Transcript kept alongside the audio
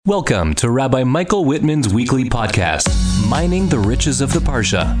Welcome to Rabbi Michael Whitman's weekly podcast, Mining the Riches of the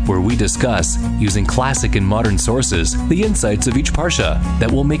Parsha, where we discuss, using classic and modern sources, the insights of each Parsha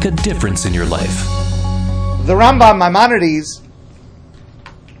that will make a difference in your life. The Rambam Maimonides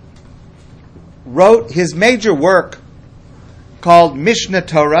wrote his major work called Mishnah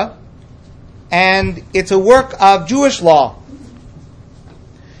Torah, and it's a work of Jewish law.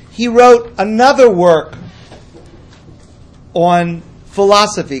 He wrote another work on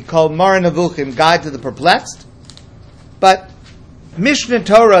philosophy called Mara Nevuchim, Guide to the Perplexed. But Mishnah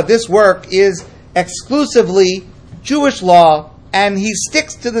Torah, this work, is exclusively Jewish law, and he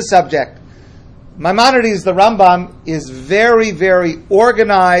sticks to the subject. Maimonides, the Rambam, is very, very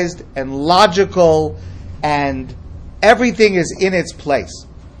organized and logical, and everything is in its place.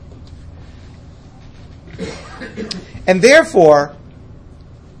 And therefore,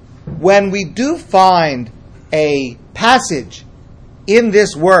 when we do find a passage in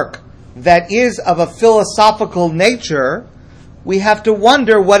this work that is of a philosophical nature, we have to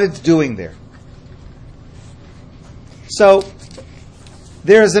wonder what it's doing there. So,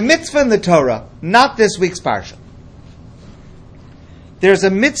 there is a mitzvah in the Torah, not this week's parsha. There's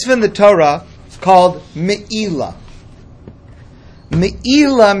a mitzvah in the Torah called me'ilah.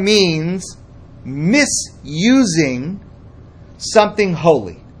 Me'ilah means misusing something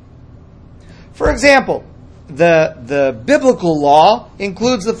holy. For example, the biblical law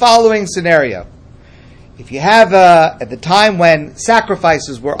includes the following scenario. If you have, at the time when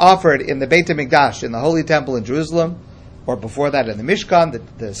sacrifices were offered in the Beit HaMikdash, in the Holy Temple in Jerusalem, or before that in the Mishkan,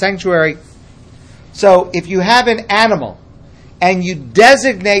 the sanctuary, so if you have an animal, and you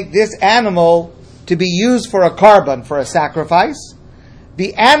designate this animal to be used for a korban, for a sacrifice,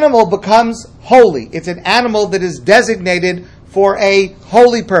 the animal becomes holy. It's an animal that is designated for a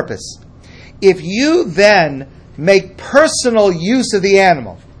holy purpose. If you then make personal use of the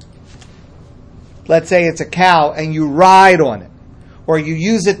animal, let's say it's a cow and you ride on it, or you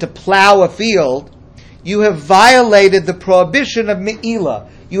use it to plow a field, you have violated the prohibition of me'ilah.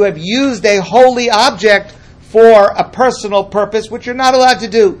 You have used a holy object for a personal purpose, which you're not allowed to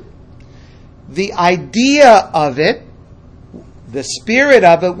do. The idea of it, the spirit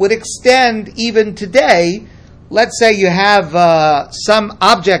of it, would extend even today. Let's say you have some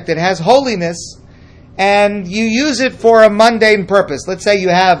object that has holiness, and you use it for a mundane purpose. Let's say you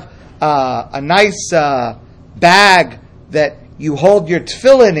have a nice bag that you hold your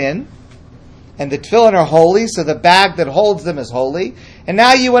tefillin in, and the tefillin are holy, so the bag that holds them is holy. And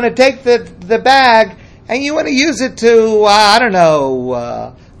now you want to take the bag, and you want to use it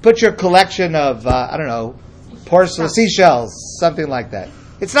to, put your collection of, porcelain seashells, something like that.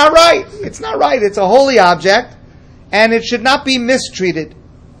 It's not right. It's not right. It's a holy object, and it should not be mistreated.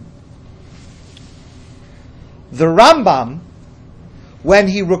 The Rambam, when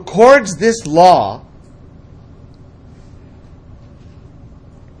he records this law,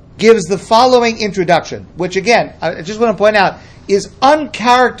 gives the following introduction, which again, I just want to point out, is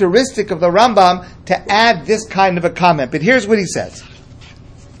uncharacteristic of the Rambam to add this kind of a comment. But here's what he says.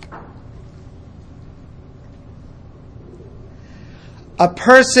 A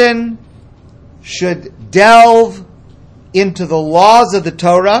person should delve into the laws of the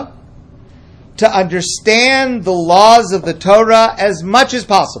Torah to understand the laws of the Torah as much as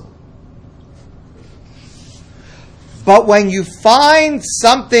possible. But when you find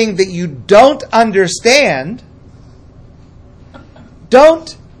something that you don't understand,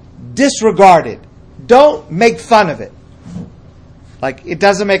 don't disregard it. Don't make fun of it. Like, it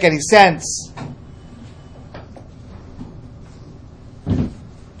doesn't make any sense.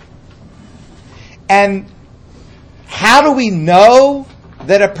 And how do we know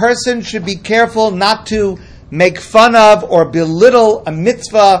that a person should be careful not to make fun of or belittle a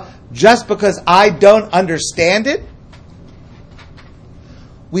mitzvah just because I don't understand it?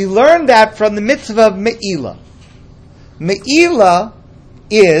 We learn that from the mitzvah of me'ilah. Me'ilah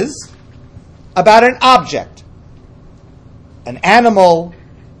is about an object, an animal,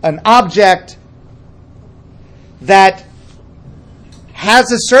 an object that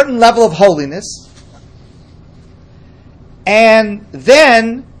has a certain level of holiness, and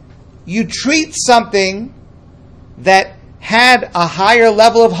then you treat something that had a higher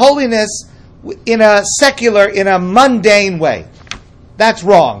level of holiness in a secular, in a mundane way. That's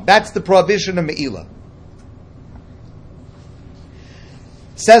wrong. That's the prohibition of me'ilah.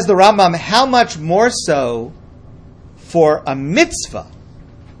 Says the Rambam, how much more so for a mitzvah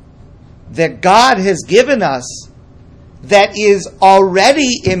that God has given us that is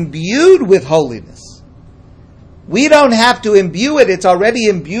already imbued with holiness. We don't have to imbue it. It's already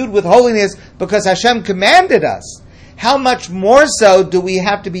imbued with holiness because Hashem commanded us. how much more so do we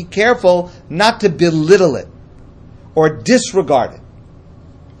have to be careful not to belittle it or disregard it?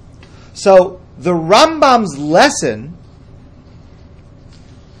 So the Rambam's lesson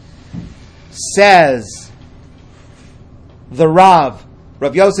says, the Rav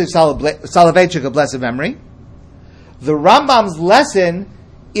Yosef Soloveitchik of blessed memory, the Rambam's lesson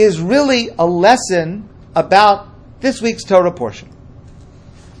is really a lesson about this week's Torah portion.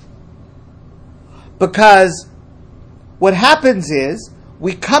 Because what happens is,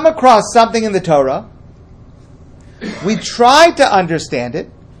 we come across something in the Torah, we try to understand it,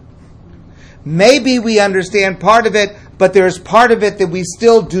 maybe we understand part of it, but there's part of it that we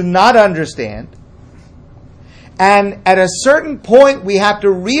still do not understand. And at a certain point, we have to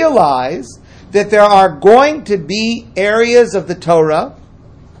realize that there are going to be areas of the Torah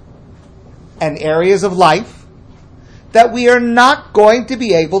and areas of life that we are not going to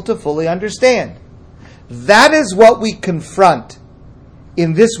be able to fully understand. That is what we confront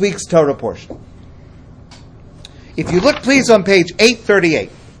in this week's Torah portion. If you look, please, on page 838.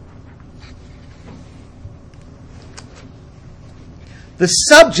 The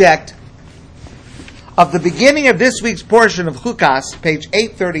subject of the beginning of this week's portion of Chukat, page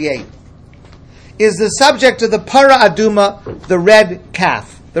 838, is the subject of the Para Aduma, the red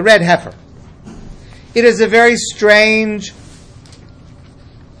calf, the red heifer. It is a very strange,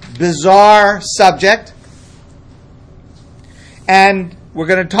 bizarre subject, and we're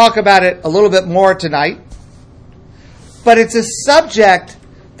going to talk about it a little bit more tonight. But it's a subject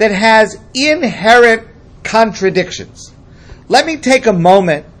that has inherent contradictions. Let me take a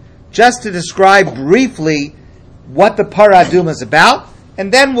moment just to describe briefly what the Para Aduma is about,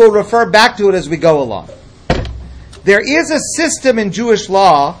 and then we'll refer back to it as we go along. There is a system in Jewish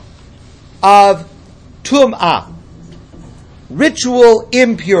law of tum'ah, ritual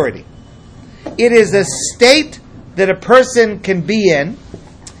impurity. It is a state that a person can be in.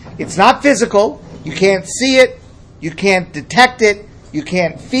 It's not physical. You can't see it. You can't detect it. You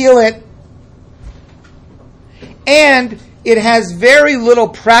can't feel it. And it has very little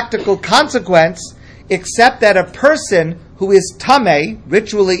practical consequence, except that a person who is tameh,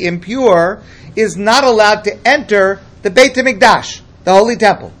 ritually impure, is not allowed to enter the Beit HaMikdash, the Holy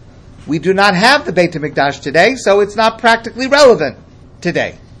Temple. We do not have the Beit HaMikdash today, so it's not practically relevant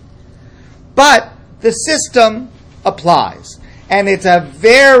today. But the system applies. And it's a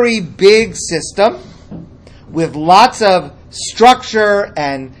very big system with lots of structure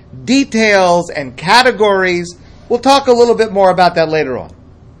and details and categories. We'll talk a little bit more about that later on.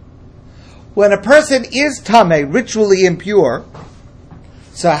 When a person is tameh, ritually impure,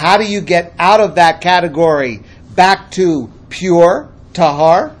 so how do you get out of that category back to pure,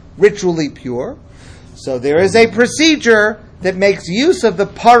 tahar, ritually pure? So there is a procedure that makes use of the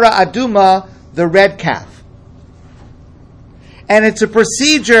Para Aduma, the red calf. And it's a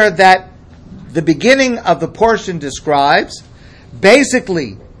procedure that the beginning of the portion describes.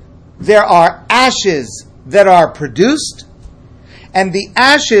 Basically, there are ashes that are produced, and the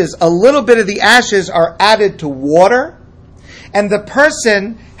ashes, a little bit of the ashes are added to water, and the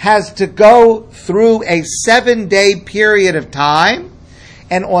person has to go through a 7-day period of time,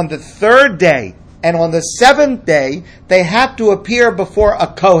 and on the 3rd day and on the 7th day, they have to appear before a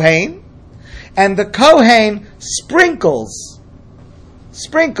Kohen, and the Kohen sprinkles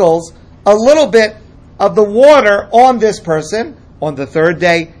a little bit of the water on this person on the 3rd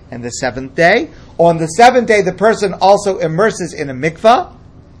day and the 7th day. On the 7th day, the person also immerses in a mikvah.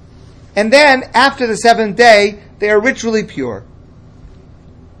 And then, after the 7th day, they are ritually pure.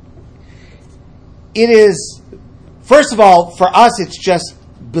 It is, first of all, for us, it's just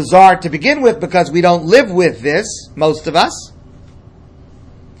bizarre to begin with because we don't live with this, most of us.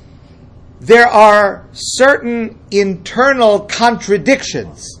 There are certain internal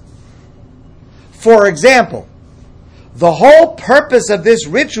contradictions. For example, the whole purpose of this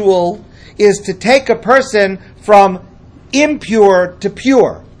ritual is to take a person from impure to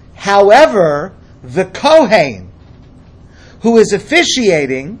pure. However, the Kohen, who is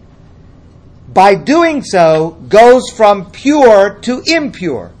officiating, by doing so, goes from pure to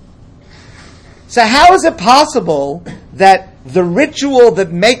impure. So how is it possible that the ritual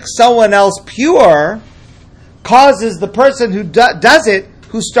that makes someone else pure causes the person who does it,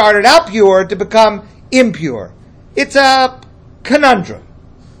 who started out pure, to become impure? It's a conundrum.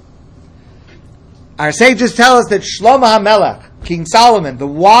 Our sages tell us that Shlomo HaMelech, King Solomon, the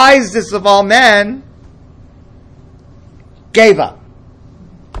wisest of all men, gave up.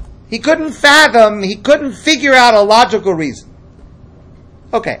 He couldn't figure out a logical reason.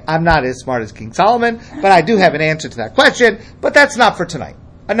 Okay, I'm not as smart as King Solomon, but I do have an answer to that question, but that's not for tonight.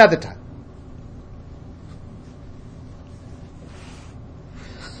 Another time.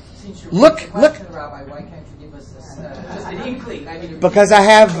 Look. Rabbi, why can't you give us this, just an inkling? Because I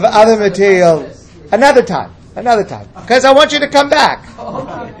have other material. Another time. Because I want you to come back.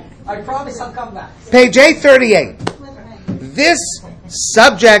 Okay. I promise I'll come back. Page 838. This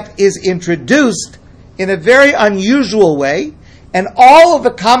subject is introduced in a very unusual way, and all of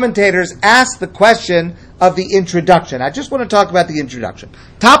the commentators ask the question of the introduction. I just want to talk about the introduction.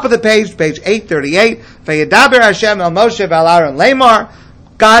 Top of the page 838. Vayedaber Hashem el Moshe ve'al Aaron lemar.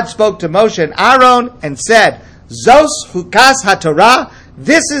 God spoke to Moshe and Aaron and said, Zos hukas haTorah.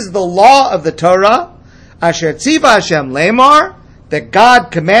 This is the law of the Torah. Asher tziva Hashem lemar. That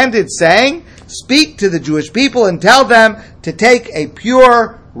God commanded, saying, speak to the Jewish people and tell them to take a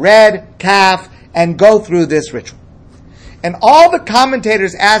pure red calf and go through this ritual. And all the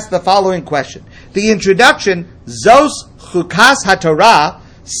commentators ask the following question. The introduction, Zos Chukas HaTorah,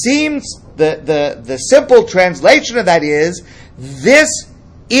 seems, the simple translation of that is, this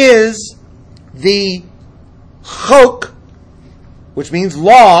is the chok, which means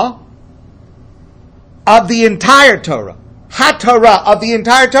law, of the entire Torah. HaTorah, of the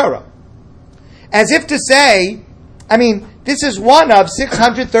entire Torah. As if to say, this is one of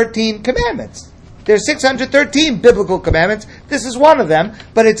 613 commandments. There's 613 biblical commandments. This is one of them,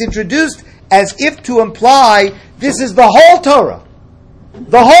 but it's introduced as if to imply this is the whole Torah.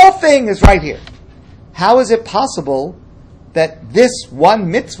 The whole thing is right here. How is it possible that this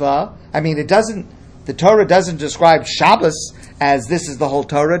one mitzvah, the Torah doesn't describe Shabbos as this is the whole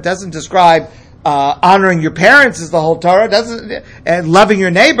Torah, doesn't describe honoring your parents as the whole Torah, and loving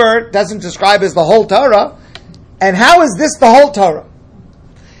your neighbor doesn't describe as the whole Torah. And how is this the whole Torah?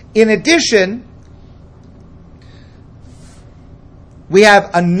 In addition, we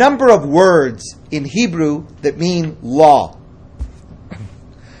have a number of words in Hebrew that mean law.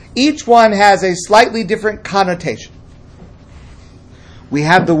 Each one has a slightly different connotation. We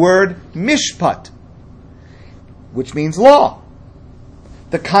have the word mishpat, which means law.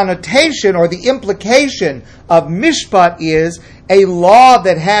 The connotation or the implication of mishpat is a law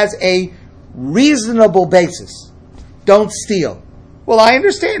that has a reasonable basis. Don't steal. Well, I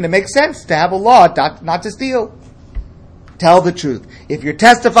understand. It makes sense to have a law not to steal. Tell the truth. If you're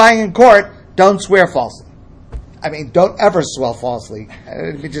testifying in court, don't swear falsely. Don't ever swear falsely.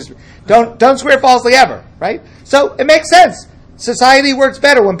 Don't swear falsely ever, right? So it makes sense. Society works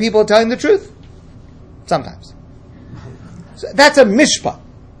better when people are telling the truth. Sometimes. So that's a mishpat.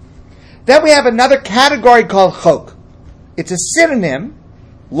 Then we have another category called chok. It's a synonym,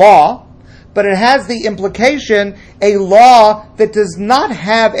 law, but it has the implication a law that does not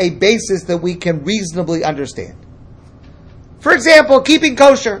have a basis that we can reasonably understand. For example, keeping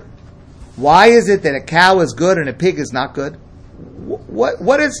kosher. Why is it that a cow is good and a pig is not good?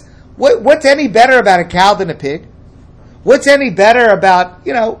 What's any better about a cow than a pig? What's any better about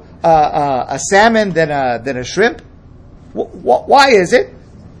a salmon than a shrimp? Why is it?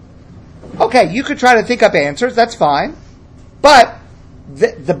 Okay, you could try to think up answers. That's fine, but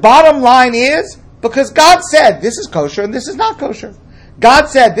the bottom line is because God said this is kosher and this is not kosher. God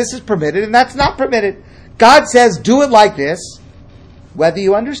said this is permitted and that's not permitted. God says do it like this, whether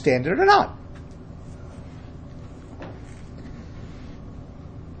you understand it or not.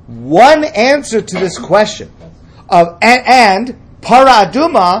 One answer to this question and para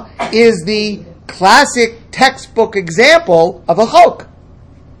aduma is the classic textbook example of a chok,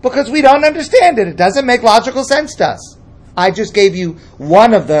 because we don't understand it. It doesn't make logical sense to us. I just gave you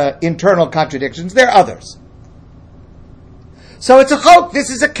one of the internal contradictions. There are others. So it's a chok. This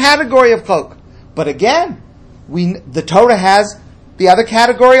is a category of chok. But again, the Torah has the other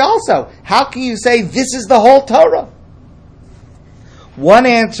category also. How can you say this is the whole Torah? One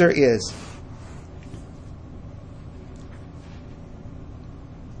answer is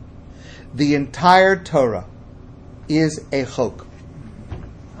the entire Torah is a chok.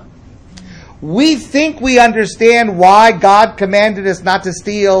 We think we understand why God commanded us not to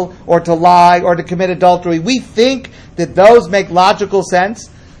steal or to lie or to commit adultery. We think that those make logical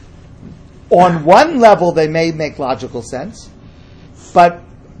sense. On one level, they may make logical sense. But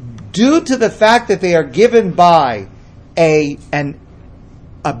due to the fact that they are given by a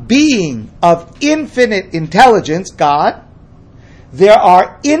being of infinite intelligence, God, there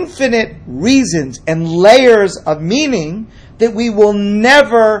are infinite reasons and layers of meaning that we will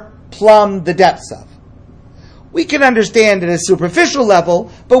never plumb the depths of. We can understand at a superficial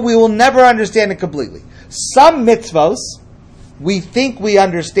level, but we will never understand it completely. Some mitzvos we think we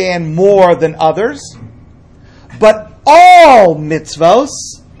understand more than others, but all mitzvos,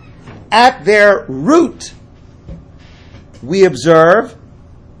 at their root, we observe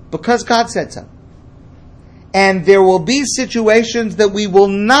because God said so. And there will be situations that we will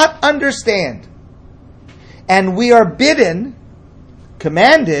not understand. And we are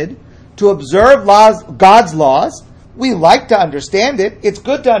commanded, to observe God's laws. We like to understand it. It's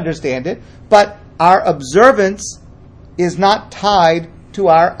good to understand it. But our observance is not tied to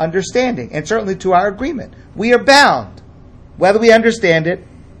our understanding, and certainly to our agreement. We are bound, whether we understand it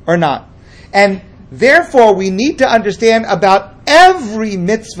or not. And therefore, we need to understand about every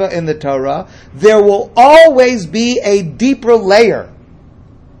mitzvah in the Torah, there will always be a deeper layer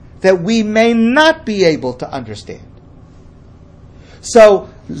that we may not be able to understand. So,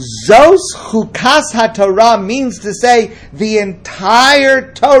 Zos Chukas HaTorah means to say the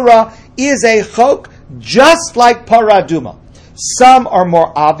entire Torah is a chok, just like Paraduma. Some are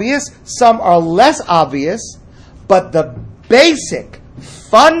more obvious, some are less obvious, but the basic,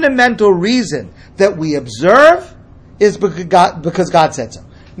 fundamental reason that we observe is because God said so.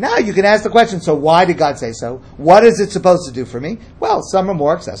 Now you can ask the question, so why did God say so? What is it supposed to do for me? Well, some are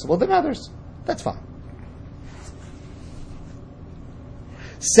more accessible than others. That's fine.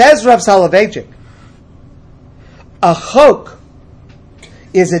 Says Rav Soloveitchik, a chok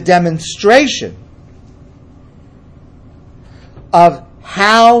is a demonstration of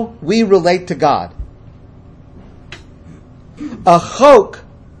how we relate to God. A chok,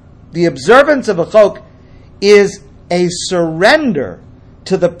 the observance of a chok, is a surrender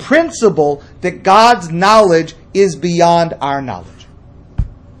to the principle that God's knowledge is beyond our knowledge.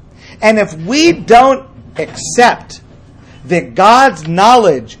 And if we don't accept that God's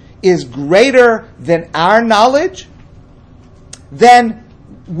knowledge is greater than our knowledge, then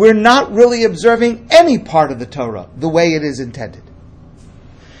we're not really observing any part of the Torah the way it is intended.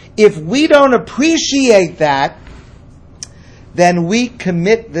 If we don't appreciate that, then we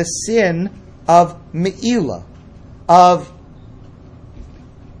commit the sin of me'ilah, of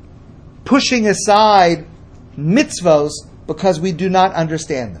pushing aside mitzvos because we do not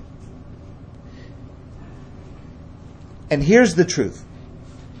understand them. And here's the truth.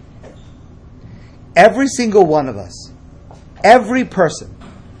 Every single one of us, every person,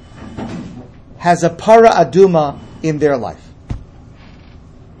 has a para aduma in their life.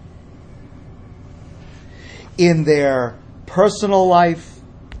 In their personal life,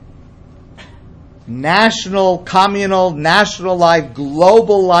 national, communal, national life,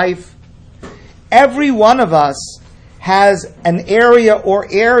 global life. Every one of us has an area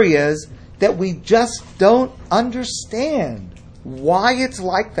or areas that we just don't understand why it's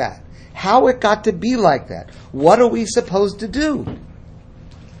like that, how it got to be like that, what are we supposed to do?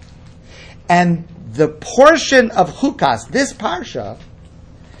 And the portion of Chukas, this parsha,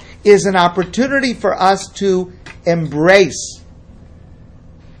 is an opportunity for us to embrace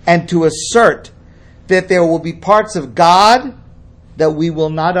and to assert that there will be parts of God that we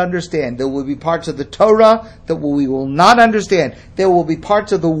will not understand. There will be parts of the Torah that we will not understand. There will be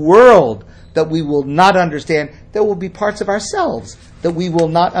parts of the world that we will not understand. There will be parts of ourselves that we will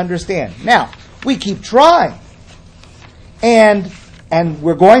not understand. Now, we keep trying. And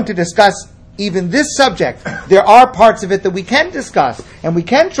we're going to discuss even this subject. There are parts of it that we can discuss and we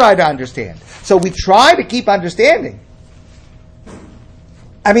can try to understand. So we try to keep understanding.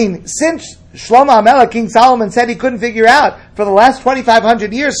 I mean, since Shlomo HaMelech, King Solomon, said he couldn't figure out, for the last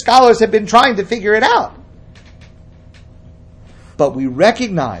 2,500 years, scholars have been trying to figure it out. But we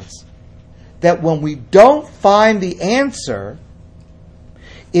recognize that when we don't find the answer,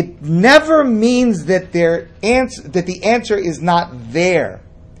 it never means that the answer is not there.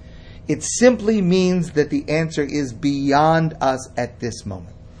 It simply means that the answer is beyond us at this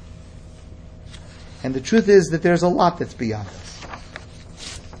moment. And the truth is that there's a lot that's beyond us.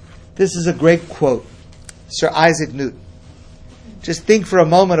 This is a great quote. Sir Isaac Newton. Just think for a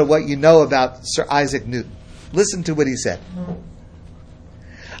moment of what you know about Sir Isaac Newton. Listen to what he said.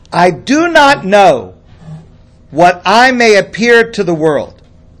 I do not know what I may appear to the world,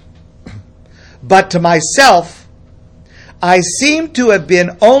 but to myself, I seem to have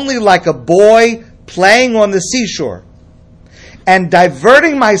been only like a boy playing on the seashore and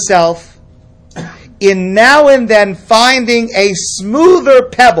diverting myself in now and then finding a smoother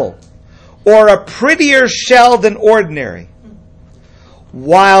pebble or a prettier shell than ordinary,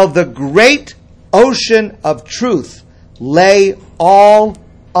 while the great ocean of truth lay all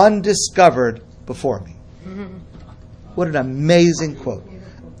undiscovered before me. What an amazing quote.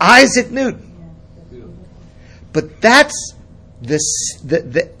 Isaac Newton. But that's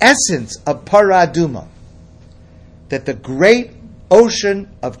the essence of Paraduma, that the great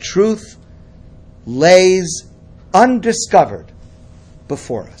ocean of truth lays undiscovered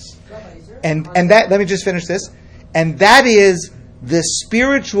before us. And that, let me just finish this. And that is the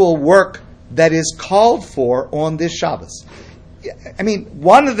spiritual work that is called for on this Shabbos. I mean,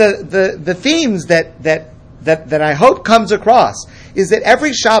 one of the themes that I hope comes across is that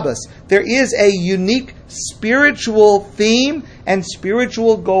every Shabbos there is a unique spiritual theme and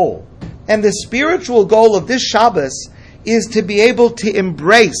spiritual goal. And the spiritual goal of this Shabbos is to be able to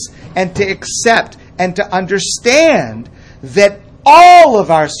embrace and to accept and to understand that all of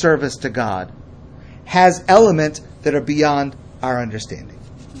our service to God has elements that are beyond our understanding.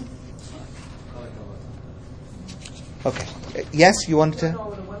 Okay. Yes, you wanted to? No,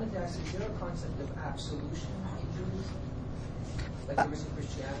 what I wanted to ask is there a concept of absolution in Judaism? Like there is in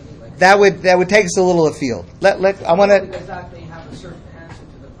Christianity? That would take us a little afield. I want to. Because that may have a certain answer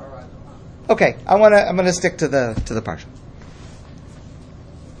to the Parat. Okay, I'm going to stick to the parsha.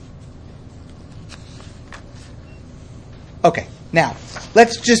 Okay, now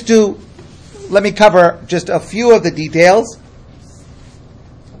let me cover just a few of the details.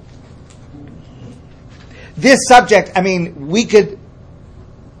 This subject, I mean, we could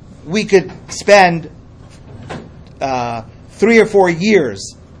spend 3 or 4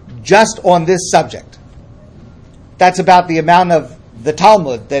 years just on this subject. That's about the amount of the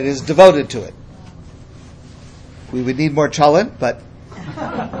Talmud that is devoted to it. We would need more cholent, but...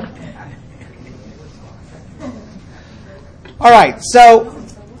 All right, so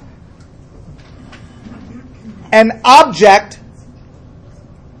an object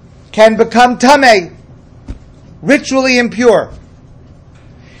can become tameh, ritually impure.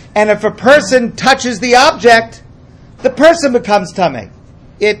 And if a person touches the object, the person becomes tameh.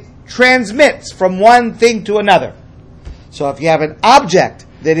 It transmits from one thing to another. So if you have an object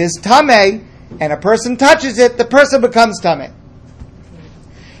that is tameh, and a person touches it, the person becomes tameh.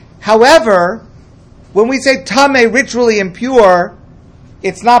 However, when we say tameh, ritually impure,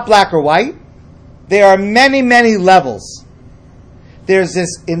 it's not black or white. There are many, many levels. There's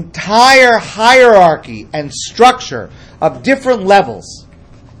this entire hierarchy and structure of different levels.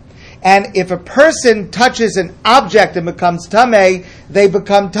 And if a person touches an object and becomes tameh, they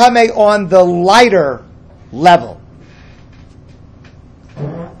become tameh on the lighter level.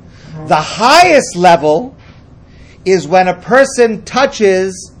 The highest level is when a person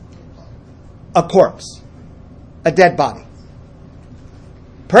touches a corpse, a dead body.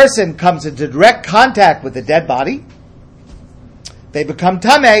 Person comes into direct contact with the dead body, they become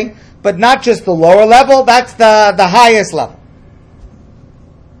tameh, but not just the lower level, that's the highest level.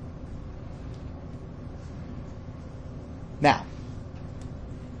 Now,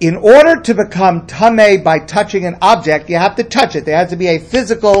 in order to become tameh by touching an object, you have to touch it. There has to be a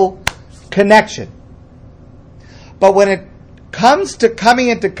physical connection. But when it comes to coming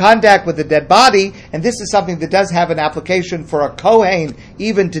into contact with the dead body, and this is something that does have an application for a Kohen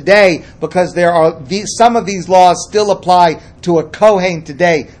even today, because there are some of these laws still apply to a Kohen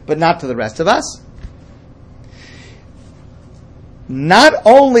today, but not to the rest of us. Not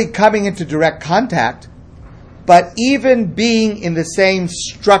only coming into direct contact, but even being in the same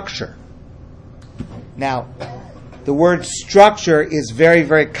structure. Now, the word structure is very,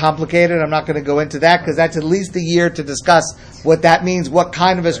 very complicated. I'm not going to go into that because that's at least a year to discuss what that means, what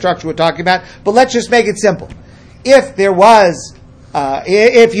kind of a structure we're talking about. But let's just make it simple. If there was,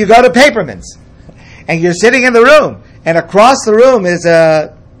 if you go to Paperman's and you're sitting in the room and across the room is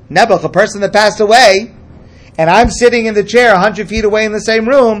a Nebuch, a person that passed away, and I'm sitting in the chair 100 feet away in the same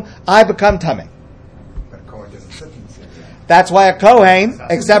room, I become tameh. That's why a Kohen,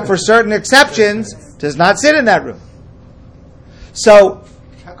 except for certain exceptions, does not sit in that room. So,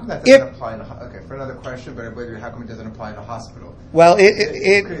 how come that doesn't apply in okay, for another question, but how come it doesn't apply in a hospital? Well,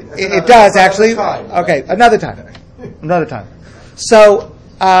 it does actually. Okay, another time. So,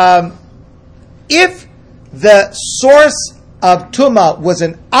 if the source of Tumah was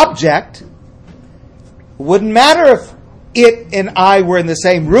an object, it wouldn't matter if it and I were in the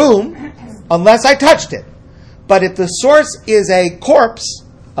same room unless I touched it. But if the source is a corpse,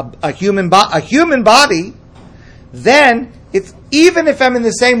 a human body, then it's even if I'm in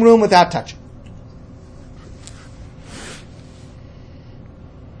the same room without touching.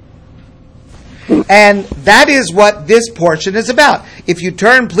 And that is what this portion is about. If you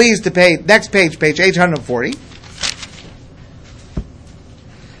turn, please, to next page, page 840.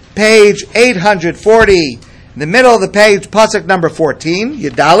 Page 840, in the middle of the page, pasuk number 14,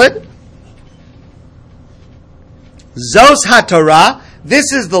 Yudalid. Zos HaTorah,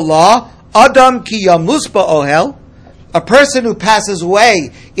 this is the law, Adam ki yamus ba'ohel, a person who passes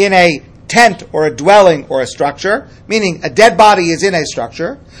away in a tent or a dwelling or a structure, meaning a dead body is in a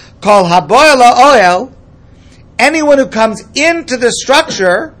structure, Kol haboy la'ohel, anyone who comes into the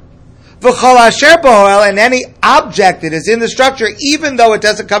structure, V'chol asher bo'oel, and any object that is in the structure, even though it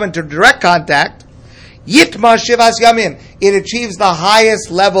doesn't come into direct contact, yitma shivas yamim, it achieves the highest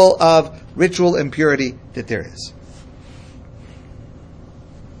level of ritual impurity that there is.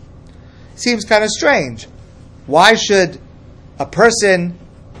 Seems kind of strange. Why should a person,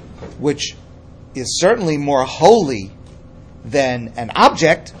 which is certainly more holy than an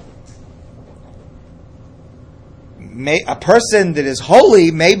object, a person that is holy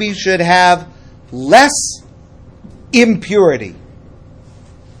maybe should have less impurity?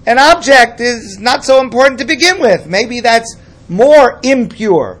 An object is not so important to begin with. Maybe that's more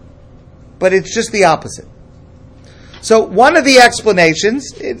impure, but it's just the opposite. So one of the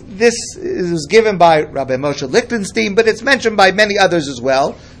explanations, this is given by Rabbi Moshe Lichtenstein, but it's mentioned by many others as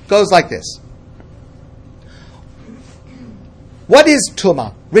well, goes like this. What is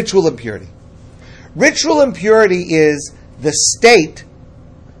tumah, ritual impurity? Ritual impurity is the state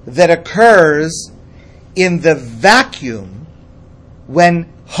that occurs in the vacuum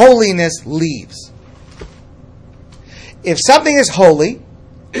when holiness leaves. If something is holy,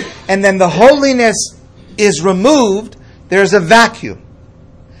 and then the holiness is removed, there's a vacuum.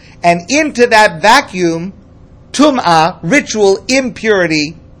 And into that vacuum, tum'ah, ritual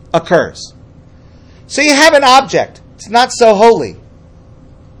impurity, occurs. So you have an object. It's not so holy.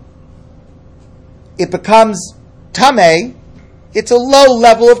 It becomes tameh. It's a low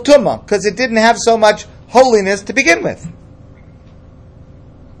level of tum'ah, because it didn't have so much holiness to begin with.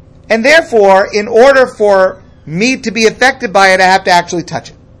 And therefore, in order for me to be affected by it, I have to actually touch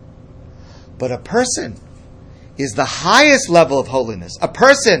it. But a person is the highest level of holiness. A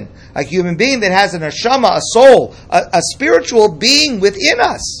person, a human being that has an neshama, a soul, a spiritual being within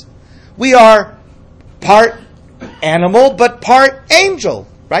us. We are part animal, but part angel,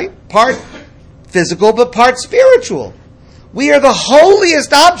 right? Part physical, but part spiritual. We are the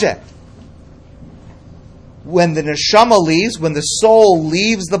holiest object. When the neshama leaves, when the soul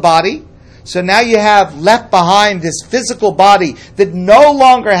leaves the body, so now you have left behind this physical body that no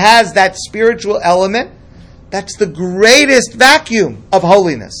longer has that spiritual element. That's the greatest vacuum of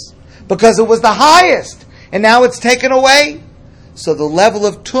holiness, because it was the highest, and now it's taken away. So the level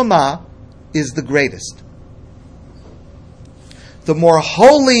of tumah is the greatest. The more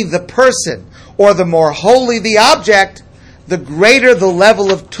holy the person, or the more holy the object, the greater the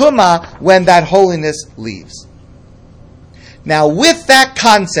level of tumah when that holiness leaves. Now, with that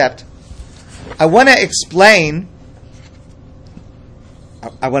concept, I want to explain,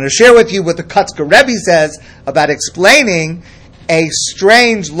 I want to share with you what the Kutzker Rebbe says about explaining a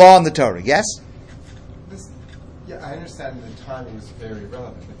strange law in the Torah. Yes? I understand the timing is very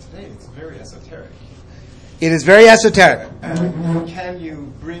relevant, but today it's very esoteric. It is very esoteric. Can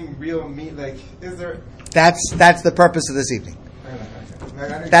you bring real meat? Like, is there? That's the purpose of this evening.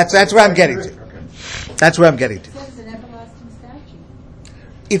 Okay. That's where I'm getting to. That's where I'm getting to. It's an everlasting statute.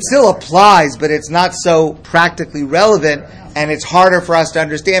 It still applies, but it's not so practically relevant, and it's harder for us to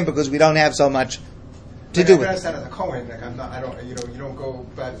understand because we don't have so much to do with it. I understand as a Kohen, you don't go,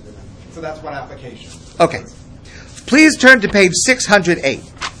 but so that's one application. Okay. Please turn to page 608.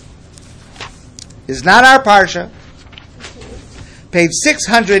 It's not our parsha. Page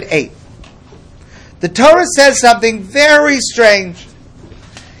 608. The Torah says something very strange.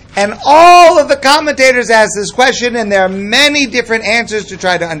 And all of the commentators ask this question, and there are many different answers to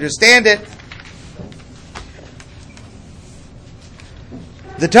try to understand it.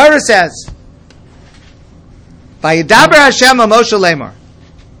 The Torah says, "Vayidaber Hashem Moshe lemar."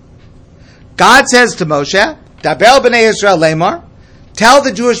 God says to Moshe, "Daber b'nei Yisrael lemar," tell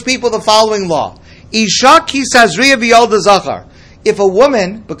the Jewish people the following law: Isha ki sazriya v'yolda zachar. If a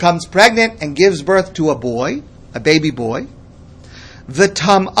woman becomes pregnant and gives birth to a boy, a baby boy,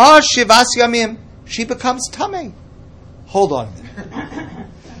 v'tam'ah shivas yamim, she becomes tameh. Hold on a minute.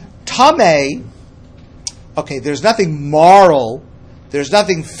 Tameh, okay, there's nothing moral, there's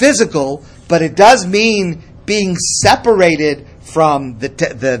nothing physical, but it does mean being separated from the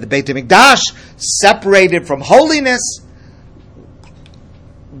Beit HaMikdash, separated from holiness.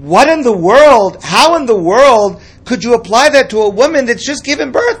 What in the world, how in the world could you apply that to a woman that's just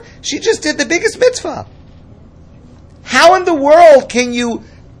given birth? She just did the biggest mitzvah. How in the world can you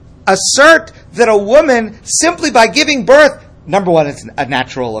assert that a woman, simply by giving birth, number one, it's a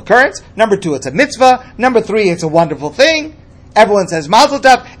natural occurrence, number two, it's a mitzvah, number three, it's a wonderful thing, everyone says mazel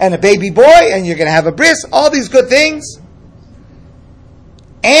tov, and a baby boy, and you're going to have a bris, all these good things.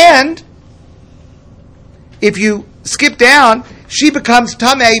 And if you skip down, she becomes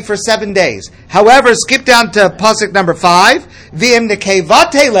tameh for 7 days. However, skip down to pasuk number 5, v'im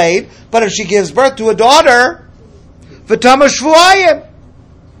nekeva leid, but if she gives birth to a daughter, v'tama shvuayim,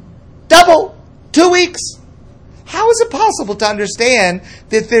 double, 2 weeks. How is it possible to understand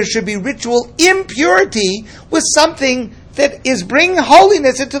that there should be ritual impurity with something that is bringing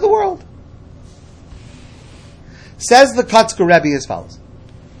holiness into the world? Says the Kotzker Rebbe as follows.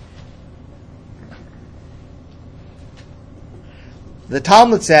 The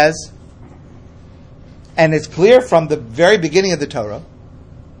Talmud says, and it's clear from the very beginning of the Torah,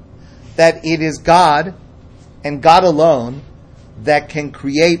 that it is God and God alone that can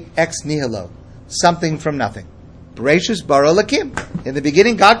create ex nihilo, something from nothing. Bereshis bara Elokim. In the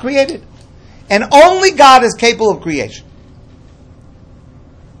beginning, God created. And only God is capable of creation.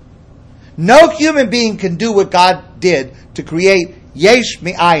 No human being can do what God did to create yesh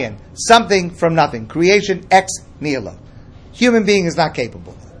mi'ayin, something from nothing. Creation ex nihilo. Human being is not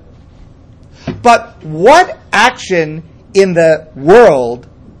capable. But what action in the world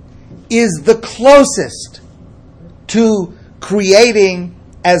is the closest to creating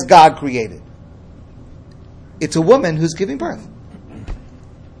as God created? It's a woman who's giving birth.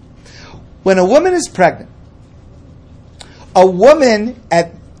 When a woman is pregnant, a woman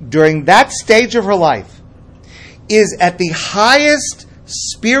during that stage of her life is at the highest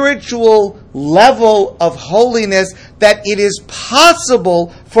spiritual level of holiness that it is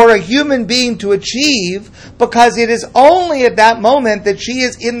possible for a human being to achieve, because it is only at that moment that she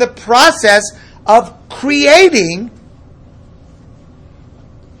is in the process of creating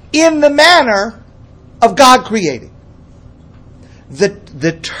in the manner of God creating.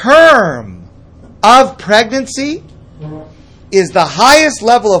 The term of pregnancy is the highest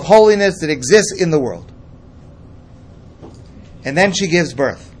level of holiness that exists in the world. And then she gives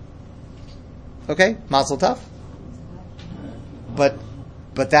birth. Okay? Mazel tov. But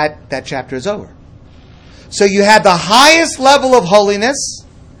that chapter is over. So you had the highest level of holiness,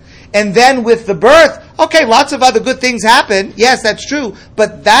 and then with the birth, okay, lots of other good things happen. Yes, that's true.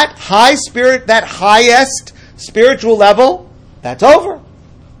 But that highest spiritual level, that's over.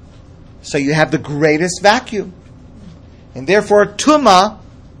 So you have the greatest vacuum. And therefore, Tumah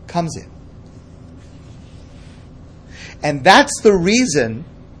comes in. And that's the reason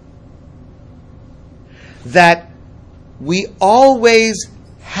that we always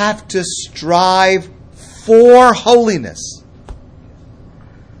have to strive for holiness.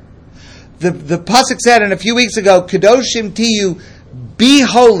 The Pasuk said, and a few weeks ago, Kedoshim Tiyu, be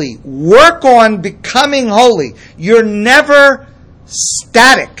holy. Work on becoming holy. You're never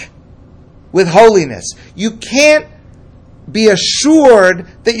static with holiness. You can't be assured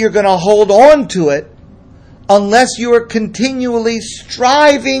that you're going to hold on to it unless you are continually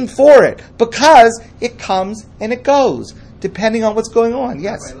striving for it, because it comes and it goes, depending on what's going on.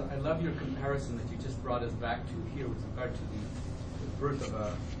 Yes? I love your comparison that you just brought us back to here with regard to the birth of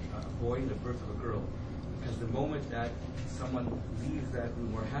a boy and the birth of a girl. Because the moment that someone leaves that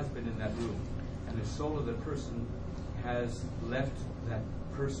room or has been in that room, and the soul of the person has left that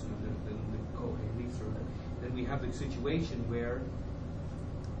person, the Kohen leaves her, then we have the situation where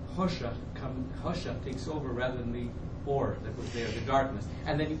Hosha takes over rather than the or that was there, the darkness.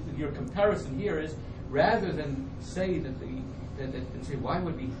 And then your comparison here is, rather than say and say why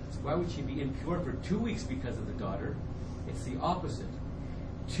would she be impure for 2 weeks because of the daughter, it's the opposite.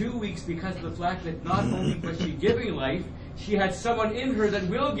 2 weeks because of the fact that not only was she giving life, she had someone in her that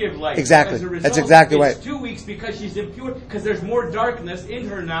will give life. Exactly. As a result, that's exactly right. It's 2 weeks because she's impure, because there's more darkness in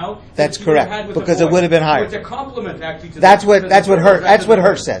her now. That's correct. Because it would have been higher. So it's a compliment actually to that's what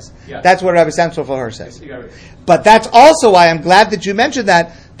Hirsch says. Yeah. That's what Rabbi Samson for Hirsch says. Yeah, right. But that's also why I'm glad that you mentioned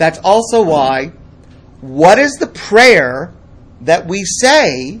that. That's also why, what is the prayer that we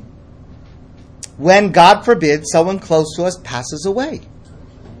say when, God forbid, someone close to us passes away?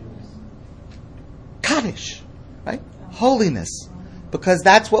 Kaddish, right? Holiness. Because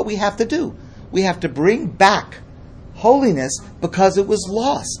that's what we have to do. We have to bring back holiness because it was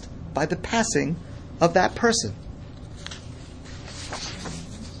lost by the passing of that person.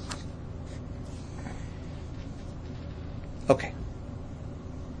 Okay.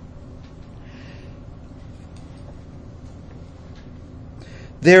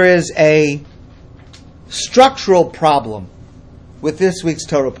 There is a structural problem with this week's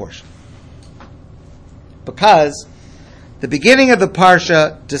Torah portion. Because the beginning of the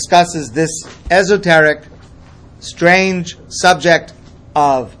Parsha discusses this esoteric, strange subject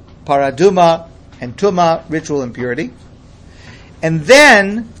of paraduma and tumah, ritual impurity. And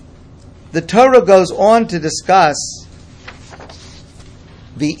then the Torah goes on to discuss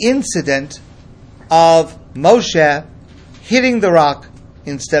the incident of Moshe hitting the rock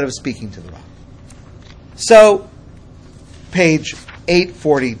instead of speaking to the rock. So, page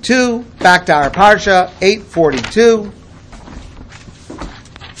 842, back to our Parsha, 842.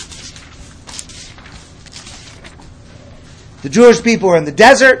 The Jewish people are in the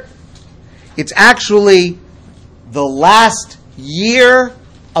desert. It's actually the last year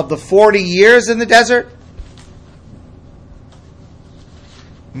of the 40 years in the desert.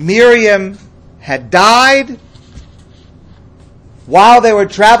 Miriam had died. While they were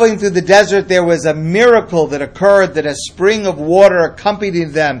traveling through the desert, there was a miracle that occurred, that a spring of water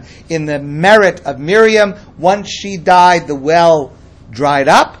accompanied them in the merit of Miriam. Once she died, the well dried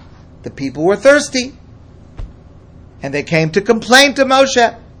up. The people were thirsty. And they came to complain to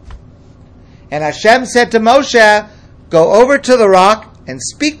Moshe. And Hashem said to Moshe, go over to the rock and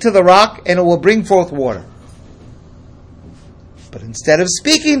speak to the rock, and it will bring forth water. But instead of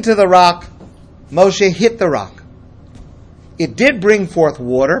speaking to the rock, Moshe hit the rock. It did bring forth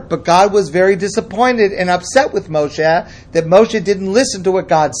water, but God was very disappointed and upset with Moshe that Moshe didn't listen to what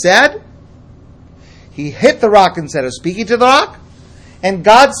God said. He hit the rock instead of speaking to the rock. And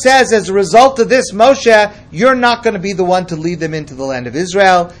God says, as a result of this, Moshe, you're not going to be the one to lead them into the land of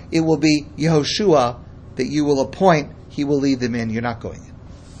Israel. It will be Yehoshua that you will appoint. He will lead them in. You're not going in.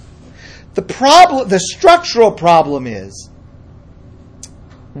 The structural problem is,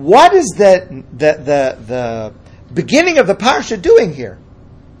 what is the beginning of the parsha doing here?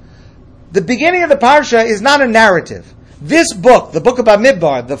 The beginning of the parsha is not a narrative. This book, the book of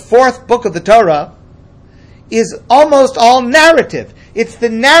Bamidbar, the fourth book of the Torah, is almost all narrative. It's the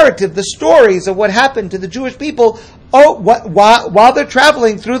narrative, the stories of what happened to the Jewish people while they're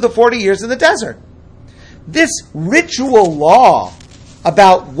traveling through the 40 years in the desert. This ritual law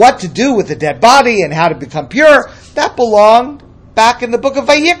about what to do with the dead body and how to become pure, that belonged back in the book of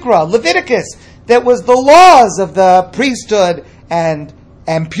Vayikra, Leviticus. That was the laws of the priesthood and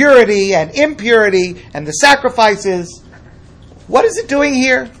purity and impurity and the sacrifices. What is it doing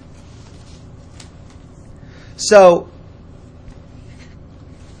here? So,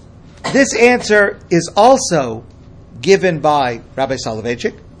 this answer is also given by Rabbi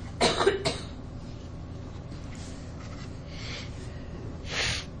Soloveitchik.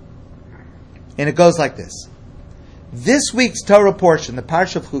 And it goes like this. This week's Torah portion, the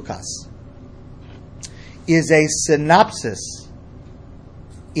Parsha of Chukat, is a synopsis,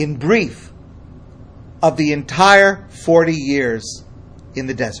 in brief, of the entire 40 years in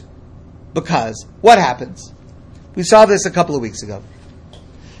the desert. Because what happens? We saw this a couple of weeks ago.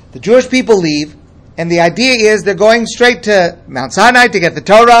 The Jewish people leave, and the idea is they're going straight to Mount Sinai to get the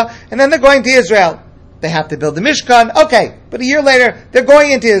Torah, and then they're going to Israel. They have to build the Mishkan. Okay, but a year later, they're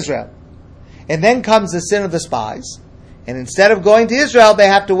going into Israel. And then comes the sin of the spies. And instead of going to Israel, they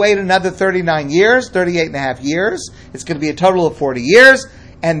have to wait another 38 and a half years. It's going to be a total of 40 years.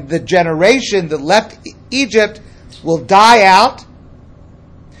 And the generation that left Egypt will die out.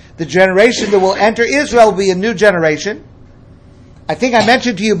 The generation that will enter Israel will be a new generation. I think I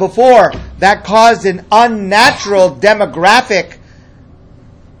mentioned to you before, that caused an unnatural demographic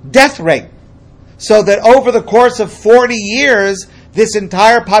death rate. So that over the course of 40 years, this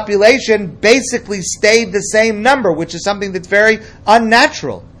entire population basically stayed the same number, which is something that's very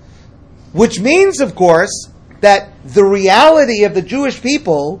unnatural. Which means, of course, that the reality of the Jewish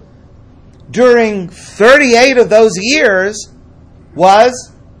people during 38 of those years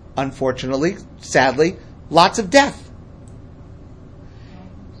was, unfortunately, sadly, lots of death.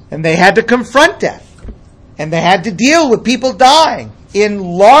 And they had to confront death. And they had to deal with people dying in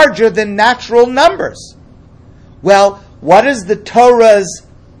larger than natural numbers. Well, what is the Torah's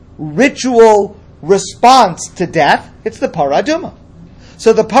ritual response to death? It's the Parah Adumah.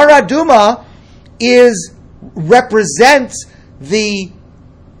 So the Parah Adumah represents the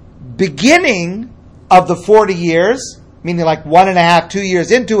beginning of the 40 years, meaning like 1.5, 2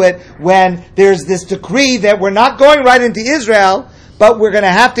 years into it, when there's this decree that we're not going right into Israel, but we're going to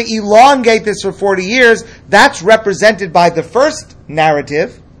have to elongate this for 40 years. That's represented by the first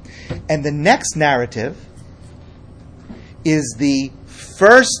narrative. And the next narrative is the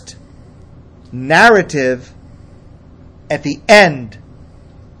first narrative at the end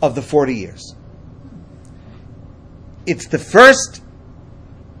of the 40 years. It's the first.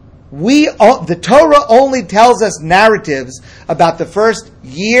 The Torah only tells us narratives about the first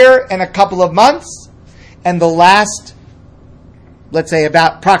year and a couple of months, and the last, let's say,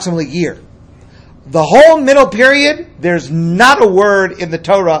 about approximately a year. The whole middle period, there's not a word in the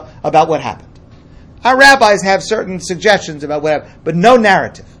Torah about what happened. Our rabbis have certain suggestions about what happened, but no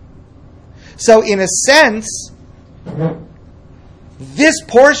narrative. So in a sense, this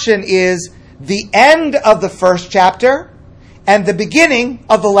portion is the end of the first chapter and the beginning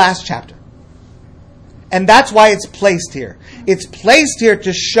of the last chapter. And that's why it's placed here. It's placed here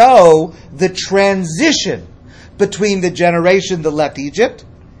to show the transition between the generation that left Egypt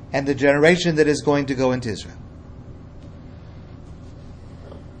and the generation that is going to go into Israel.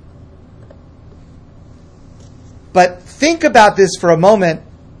 But think about this for a moment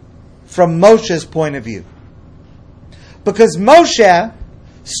from Moshe's point of view. Because Moshe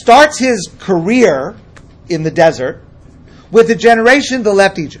starts his career in the desert with a generation that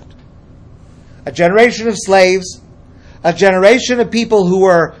left Egypt. A generation of slaves, a generation of people who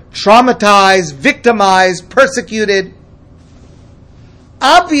were traumatized, victimized, persecuted.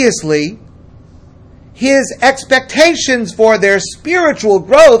 Obviously, his expectations for their spiritual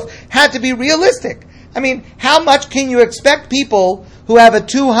growth had to be realistic. I mean, how much can you expect people who have a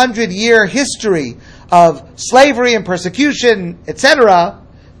 200-year history of slavery and persecution, etc.,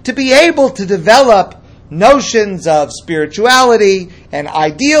 to be able to develop notions of spirituality and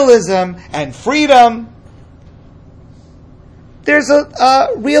idealism and freedom? There's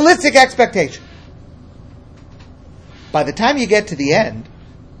a realistic expectation. By the time you get to the end,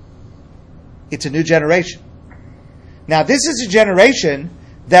 it's a new generation. Now, this is a generation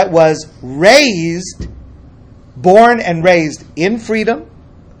that was born and raised in freedom,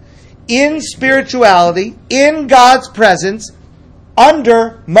 in spirituality, in God's presence,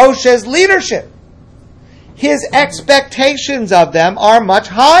 under Moshe's leadership. His expectations of them are much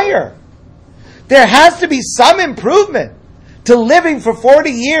higher. There has to be some improvement to living for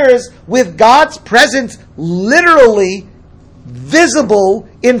 40 years with God's presence literally visible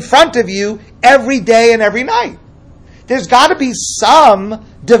in front of you every day and every night. There's got to be some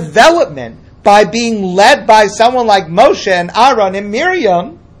development by being led by someone like Moshe and Aaron and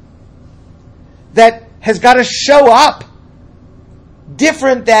Miriam that has got to show up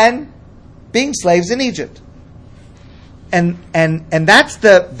different than being slaves in Egypt. And that's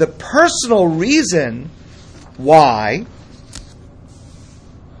the personal reason why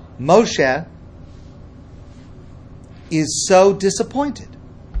Moshe is so disappointed.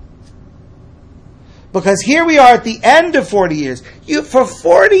 Because here we are at the end of 40 years. For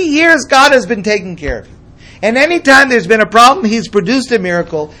 40 years, God has been taking care of you. And anytime there's been a problem, He's produced a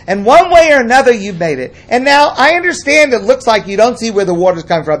miracle. And one way or another, you've made it. And now, I understand it looks like you don't see where the water's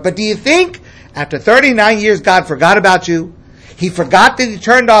coming from. But do you think, after 39 years, God forgot about you? He forgot that He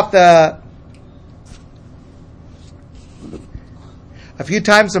turned off the... A few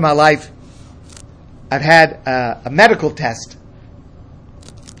times in my life, I've had a medical test.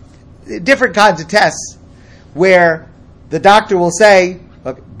 Different kinds of tests where the doctor will say,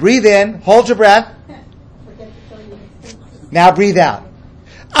 look, breathe in, hold your breath, now breathe out.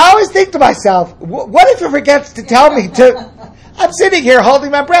 I always think to myself, what if he forgets to tell me to... I'm sitting here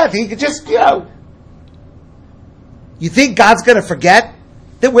holding my breath. He could just, You think God's going to forget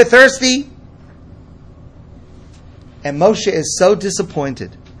that we're thirsty? And Moshe is so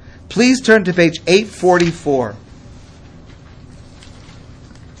disappointed. Please turn to page 844.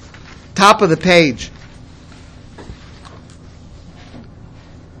 Top of the page.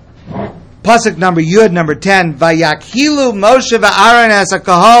 Pasuk number Yud, number 10. Vayakhilu Moshe va'Aaron as a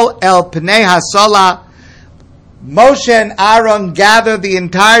kahol el pnei hasola. Moshe and Aaron gathered the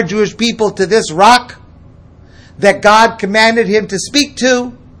entire Jewish people to this rock that God commanded him to speak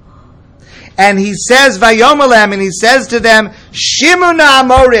to. And he says, Vayomelem, and he says to them, Shimuna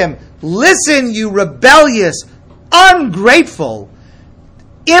Amorim, listen, you rebellious, ungrateful,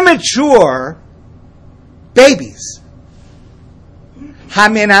 immature babies.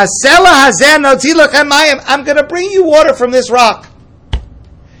 I'm going to bring you water from this rock.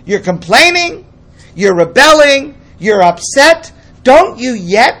 You're complaining, you're rebelling, you're upset. Don't you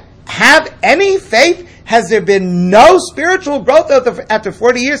yet have any faith? Has there been no spiritual growth after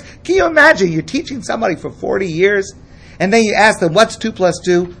 40 years? Can you imagine you're teaching somebody for 40 years and then you ask them, what's 2 plus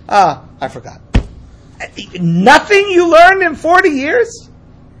 2? I forgot. Nothing you learned in 40 years?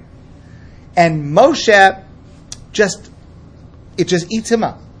 And Moshe it just eats him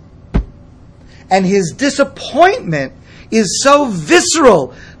up. And his disappointment is so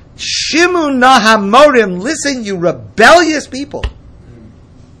visceral. Shimu nahamorim, listen, you rebellious people.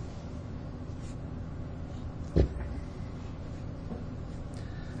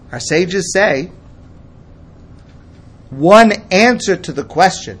 Our sages say, one answer to the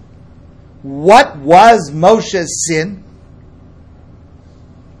question, what was Moshe's sin?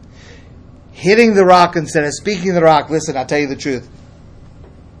 Hitting the rock instead of speaking to the rock. Listen, I'll tell you the truth.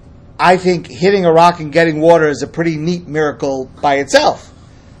 I think hitting a rock and getting water is a pretty neat miracle by itself.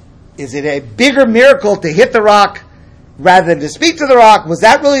 Is it a bigger miracle to hit the rock rather than to speak to the rock? Was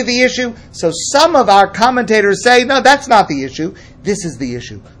that really the issue? So some of our commentators say, no, that's not the issue. This is the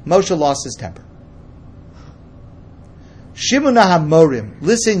issue. Moshe lost his temper. Shimuna Hamorim,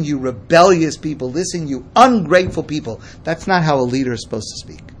 listen, you rebellious people. Listen, you ungrateful people. That's not how a leader is supposed to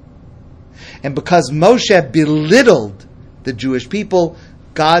speak. And because Moshe belittled the Jewish people,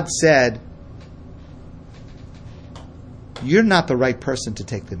 God said, you're not the right person to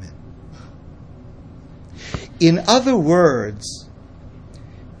take them in. In other words,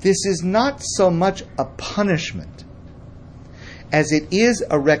 this is not so much a punishment as it is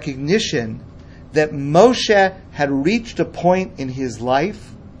a recognition that Moshe had reached a point in his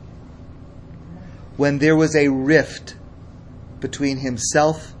life when there was a rift between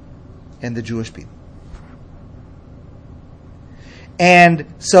himself and the Jewish people. And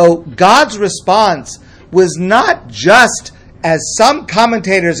so God's response was not just, as some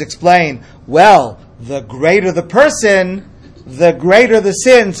commentators explain, well, the greater the person, the greater the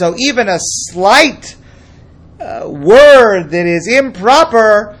sin. So even a slight word that is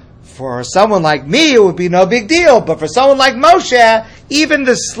improper, for someone like me, it would be no big deal. But for someone like Moshe, even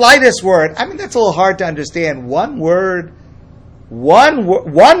the slightest word, I mean, that's a little hard to understand. One word,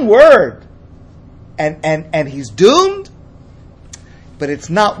 and he's doomed. But it's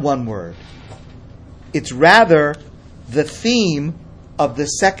not one word. It's rather the theme of the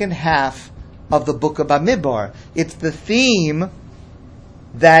second half of the book of Bamidbar. It's the theme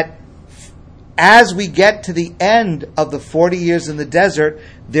that as we get to the end of the 40 years in the desert,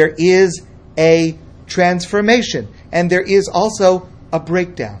 there is a transformation. And there is also a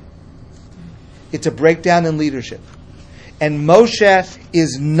breakdown. It's a breakdown in leadership. And Moshe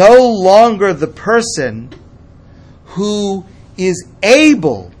is no longer the person who is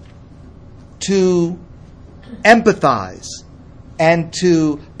able to empathize and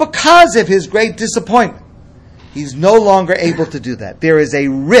to, because of his great disappointment, he's no longer able to do that. There is a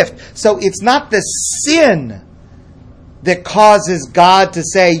rift. So it's not the sin that causes God to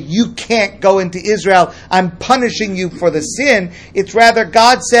say, you can't go into Israel, I'm punishing you for the sin. It's rather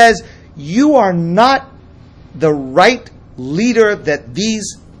God says, you are not the right leader that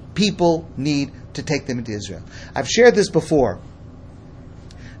these people need to take them into Israel. I've shared this before.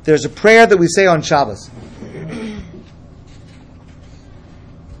 There's a prayer that we say on Shabbos.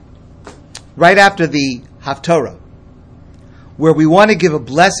 Right after the Haftorah, where we want to give a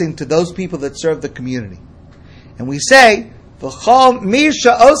blessing to those people that serve the community. And we say, all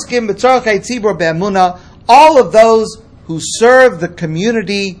of those who serve the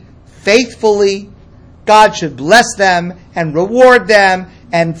community faithfully, God should bless them and reward them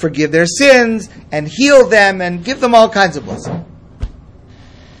and forgive their sins and heal them and give them all kinds of blessings.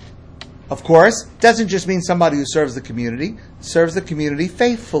 Of course, it doesn't just mean somebody who serves the community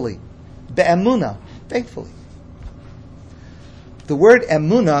faithfully. Be'emunah, faithfully. The word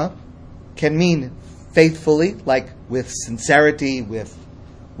emunah can mean faithfully, like with sincerity,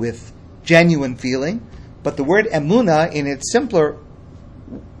 with genuine feeling. But the word emunah, in its simpler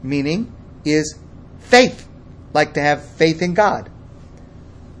meaning, is faith, like to have faith in God.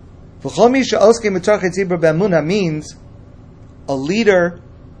 Means a leader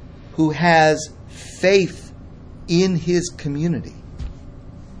who has faith in his community.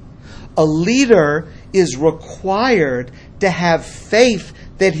 A leader is required to have faith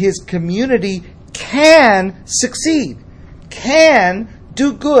that his community can succeed, can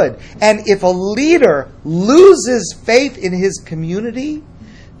do good. And if a leader loses faith in his community,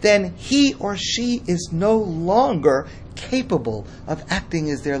 then he or she is no longer capable of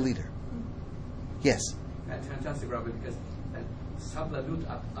acting as their leader. Yes? That's fantastic, Rabbi, because sablanut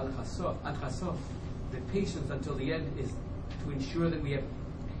al chasof, ad chasof, the patience until the end is to ensure that we have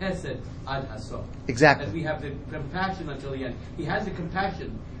hesed ad hasof. Exactly. That we have the compassion until the end. He had the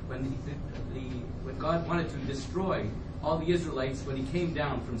compassion when when God wanted to destroy all the Israelites when he came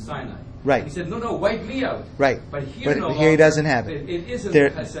down from Sinai. Right. He said, no, wipe me out. Right. But here, He doesn't have it. It isn't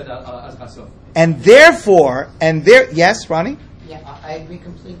hesed ad hasof. And therefore, yes, Ronnie? Yeah, I agree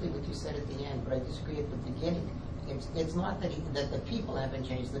completely with what you said at the end, but I disagree at the beginning. It's not that the people haven't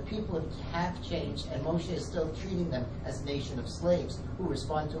changed. The people have changed, and Moshe is still treating them as a nation of slaves who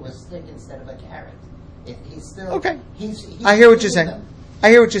respond to a stick instead of a carrot. He's still okay. He's I hear what you're saying. them. I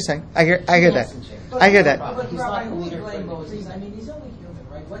hear what you're saying. I hear that. I hear that. But But he's Rabbi, not the who leader. blame Moses? I mean, he's only human,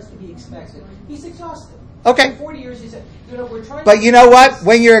 right? What's to be expected? He's exhausted. Okay. For 40 years, he said, we're trying. But you know what?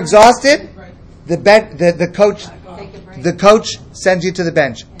 When you're exhausted, Right. the coach sends you to the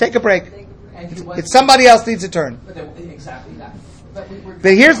bench. Take a break. And he It's wasn't- somebody else needs a turn. But exactly that.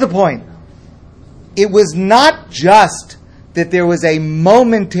 But here's the point. It was not just that there was a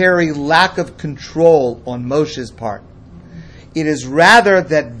momentary lack of control on Moshe's part. It is rather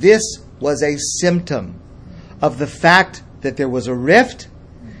that this was a symptom of the fact that there was a rift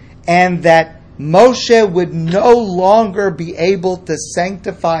and that Moshe would no longer be able to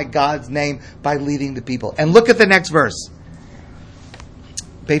sanctify God's name by leading the people. And look at the next verse.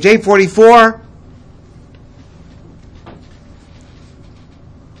 Page 844.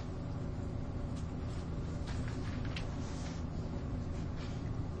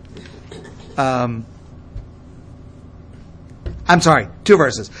 I'm sorry, 2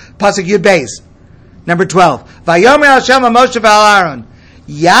 verses. Pasuk Yud Beis, number 12. Vayomer Hashem Moshe v'Aaron,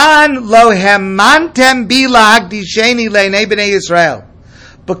 Yan lo hemantem bi lahakdisheni le'nei bnei Yisrael.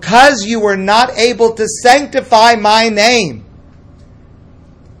 Because you were not able to sanctify my name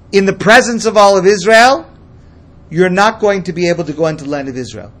in the presence of all of Israel, you're not going to be able to go into the land of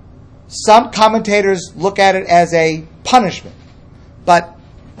Israel. Some commentators look at it as a punishment. But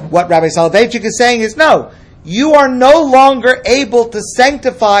what Rabbi Soloveitchik is saying is, no, you are no longer able to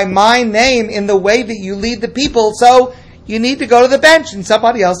sanctify my name in the way that you lead the people, so you need to go to the bench and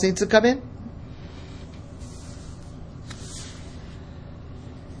somebody else needs to come in.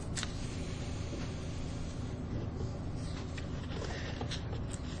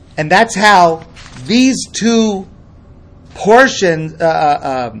 And that's how these 2 portions,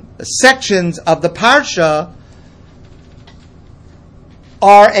 sections of the Parsha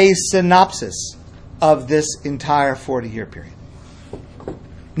are a synopsis of this entire 40-year period.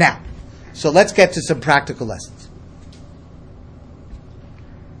 Now, so let's get to some practical lessons.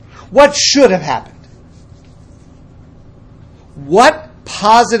 What should have happened? What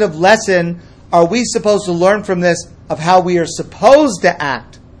positive lesson are we supposed to learn from this of how we are supposed to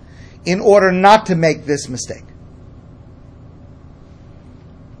act in order not to make this mistake?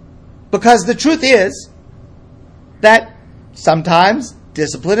 Because the truth is that sometimes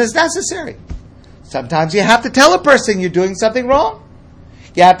discipline is necessary. Sometimes you have to tell a person you're doing something wrong.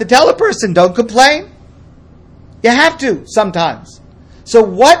 You have to tell a person, don't complain. You have to, sometimes. So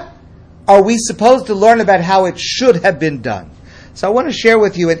what are we supposed to learn about how it should have been done? So I want to share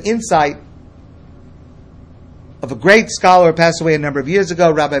with you an insight of a great scholar who passed away a number of years ago,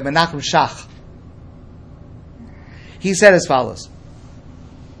 Rabbi Menachem Shach. He said as follows.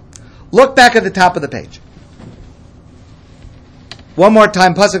 Look back at the top of the page. One more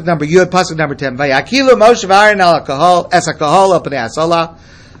time, pasuk number Yud, pasuk number 10. Vayakilu Moshe v'Aaron al kahol es hakahol al pnei hasolah.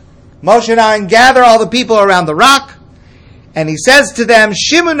 Moshe and Aaron gather all the people around the rock, and he says to them,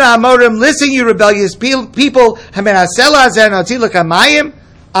 Shimu na'amorim, listen, you rebellious people, hamen hasela hazer notzi l'kamayim,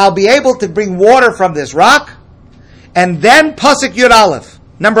 I'll be able to bring water from this rock. And then pasuk Yud Aleph,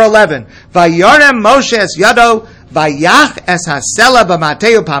 number 11. Vayorem Moshe es yado vayach es hasela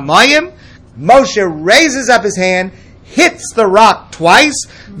b'mateu pamoyim. Moshe raises up his hand, hits the rock twice,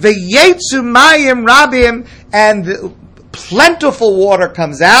 v'yetzu mayim rabim, and plentiful water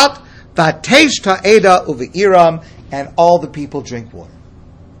comes out, v'ateish ta'eda uve'iram, and all the people drink water.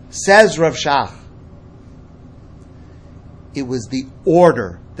 Says Rav Shach, it was the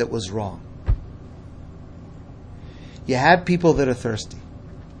order that was wrong. You have people that are thirsty.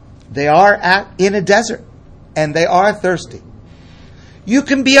 They are in a desert, and they are thirsty. You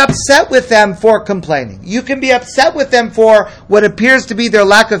can be upset with them for complaining. You can be upset with them for what appears to be their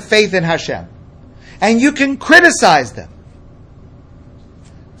lack of faith in Hashem. And you can criticize them.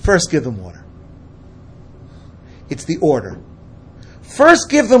 First, give them water. It's the order. First,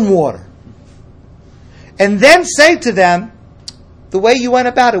 give them water. And then say to them, the way you went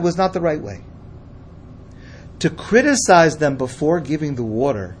about it was not the right way. To criticize them before giving the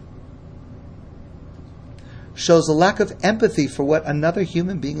water shows a lack of empathy for what another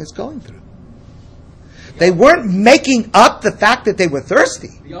human being is going through. They weren't making up the fact that they were thirsty.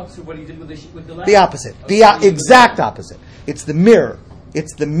 The opposite of what he did with the lamb. The opposite. The exact opposite. It's the mirror.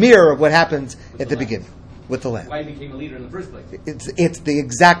 It's the mirror of what happens at the beginning with the lamb. Why he became a leader in the first place. It's the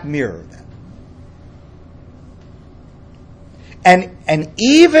exact mirror of that. And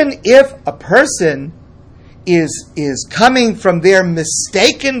even if a person is coming from their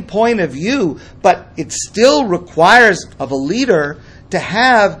mistaken point of view, but it still requires of a leader to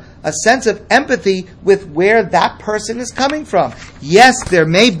have a sense of empathy with where that person is coming from. Yes, there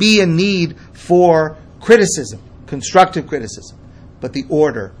may be a need for criticism, constructive criticism, but the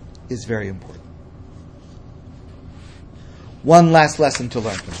order is very important. One last lesson to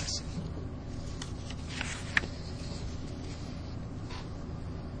learn from this.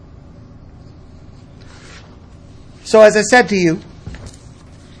 So as I said to you,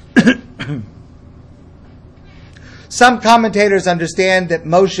 some commentators understand that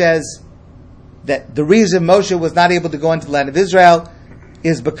that the reason Moshe was not able to go into the land of Israel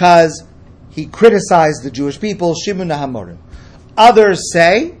is because he criticized the Jewish people, Shimu Nahamorim. Others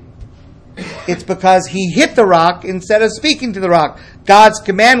say it's because he hit the rock instead of speaking to the rock. God's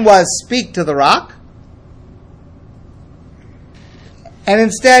command was speak to the rock, and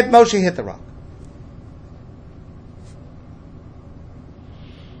instead Moshe hit the rock.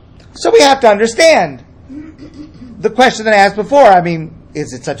 So we have to understand the question that I asked before. I mean,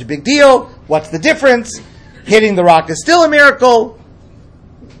 is it such a big deal? What's the difference? Hitting the rock is still a miracle.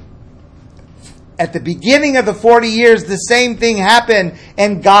 at the beginning of the 40 years, the same thing happened,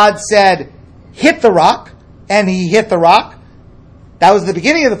 and God said, hit the rock, and he hit the rock. That was the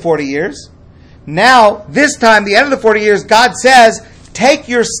beginning of the 40 years. Now, this time, the end of the 40 years, God says, take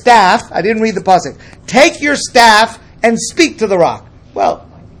your staff. I didn't read the pasuk. Take your staff and speak to the rock. Well,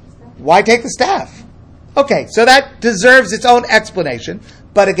 why take the staff? Okay, so that deserves its own explanation.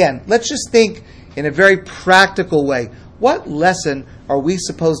 But again, let's just think in a very practical way. What lesson are we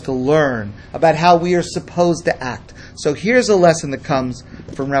supposed to learn about how we are supposed to act? So here's a lesson that comes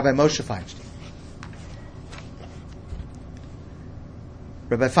from Rabbi Moshe Feinstein.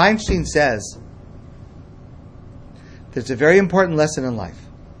 Rabbi Feinstein says there's a very important lesson in life.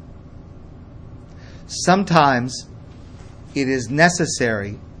 Sometimes it is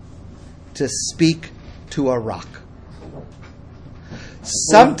necessary to speak to a rock.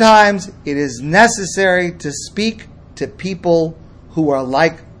 Sometimes it is necessary to speak to people who are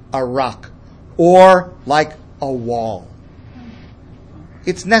like a rock or like a wall.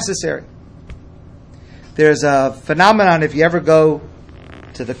 It's necessary. There's a phenomenon, if you ever go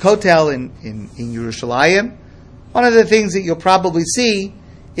to the Kotel in Yerushalayim, one of the things that you'll probably see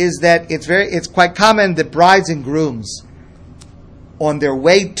is that it's quite common that brides and grooms, on their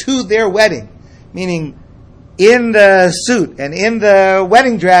way to their wedding, meaning in the suit and in the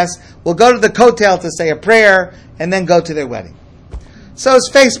wedding dress, will go to the Kotel to say a prayer and then go to their wedding. So it's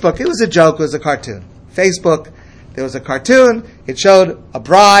Facebook. It was a joke. It was a cartoon. Facebook, there was a cartoon. It showed a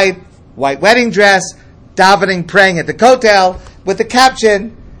bride, white wedding dress, davening, praying at the Kotel with the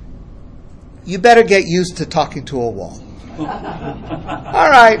caption, you better get used to talking to a wall. All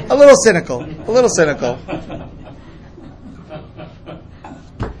right, a little cynical.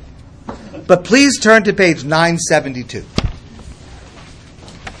 But please turn to page 972.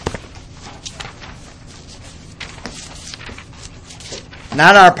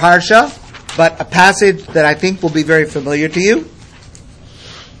 Not our parsha, but a passage that I think will be very familiar to you.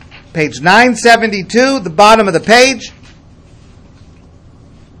 Page 972, the bottom of the page.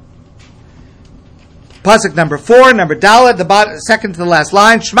 Pasuk number 4, number Dalet, the bottom, second to the last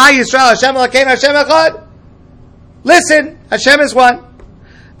line. Shema Yisrael, Hashem Elokeinu, Hashem Echad. Listen, Hashem is one.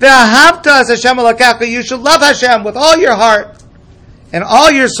 Ve'ahavta as Hashem Elokecha. You should love Hashem with all your heart, and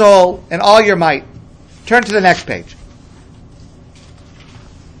all your soul, and all your might. Turn to the next page.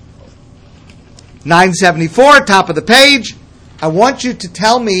 974, top of the page. I want you to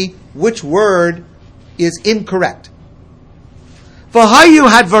tell me which word is incorrect. V'hayu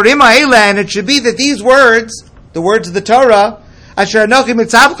hadvarim ha'ele, and it should be that these words, the words of the Torah, asher anochi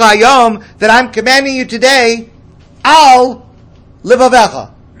mitzavcha hayom, that I'm commanding you today, al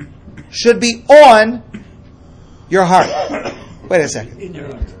livavecha, should be on your heart. Wait a second.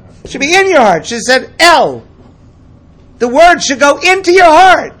 It should be in your heart. She said el. The word should go into your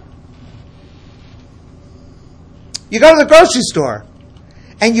heart. You go to the grocery store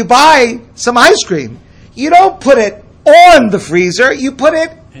and you buy some ice cream. You don't put it on the freezer, you put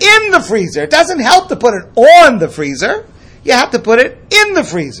it in the freezer. It doesn't help to put it on the freezer. You have to put it in the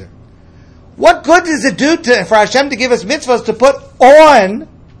freezer. What good does it do for Hashem to give us mitzvahs to put on?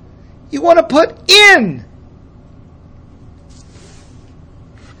 You want to put in.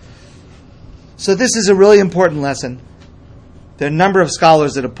 So this is a really important lesson. There are a number of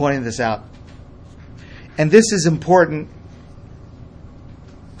scholars that are pointing this out. And this is important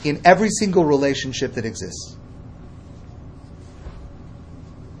in every single relationship that exists.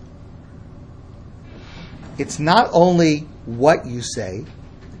 It's not only what you say,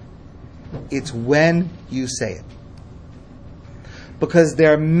 it's when you say it. Because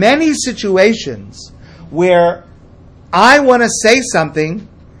there are many situations where I want to say something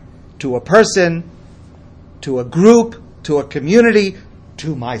to a person, to a group, to a community,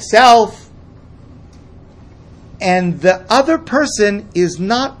 to myself, and the other person is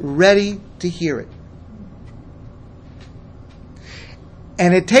not ready to hear it.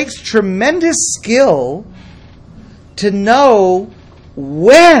 And it takes tremendous skill to know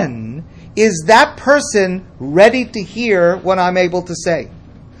when is that person ready to hear what I'm able to say.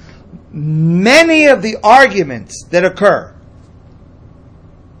 Many of the arguments that occur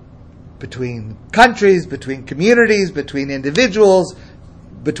between countries, between communities, between individuals,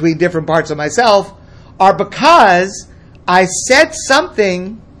 between different parts of myself, are because I said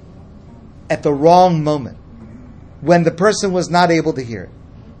something at the wrong moment, when the person was not able to hear it.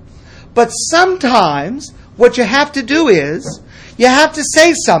 But sometimes what you have to do is, you have to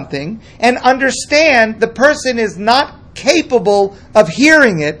say something and understand the person is not capable of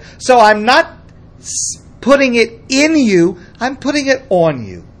hearing it, so I'm not putting it in you, I'm putting it on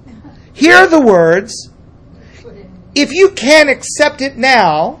you. Here are the words. If you can't accept it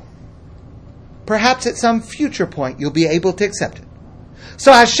now, perhaps at some future point you'll be able to accept it.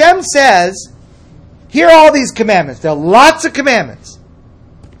 So Hashem says, here are all these commandments. There are lots of commandments.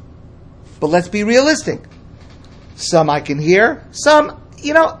 But let's be realistic. Some I can hear. Some,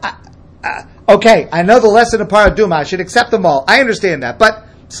 okay, I know the lesson of Paraduma. I should accept them all. I understand that. But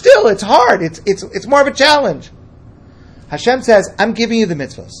still, it's hard. It's more of a challenge. Hashem says, I'm giving you the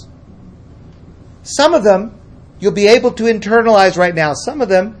mitzvahs. Some of them you'll be able to internalize right now. Some of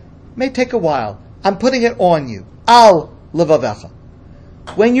them may take a while. I'm putting it on you. Al levavecha.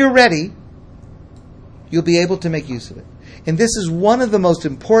 When you're ready, you'll be able to make use of it. And this is one of the most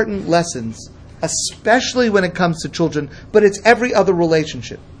important lessons, especially when it comes to children, but it's every other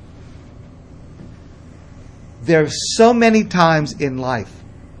relationship. There are so many times in life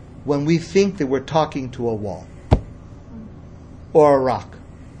when we think that we're talking to a wall or a rock.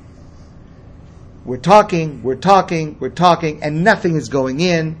 We're talking, and nothing is going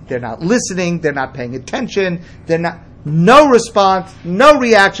in. They're not listening. They're not paying attention. No response, no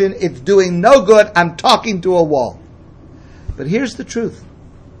reaction. It's doing no good. I'm talking to a wall. But here's the truth.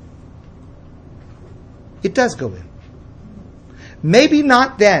 It does go in. Maybe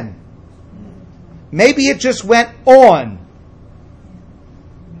not then. Maybe it just went on.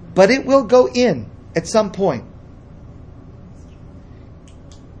 But it will go in at some point.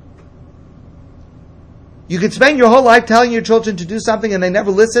 You could spend your whole life telling your children to do something and they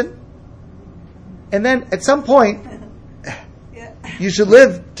never listen. And then at some point, you should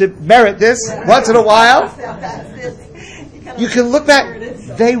live to merit this once in a while. You can look back.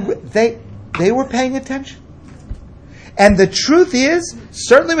 They were paying attention. And the truth is,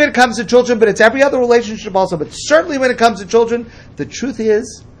 certainly when it comes to children, but it's every other relationship also, but certainly when it comes to children, the truth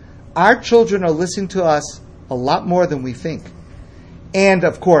is, our children are listening to us a lot more than we think. And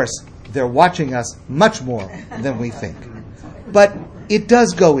of course, they're watching us much more than we think. But it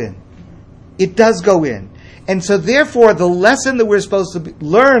does go in. It does go in. And so therefore, the lesson that we're supposed to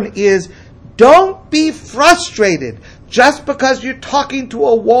learn is, don't be frustrated just because you're talking to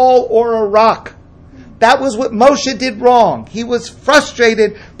a wall or a rock. That was what Moshe did wrong. He was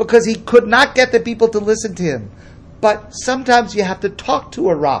frustrated because he could not get the people to listen to him. But sometimes you have to talk to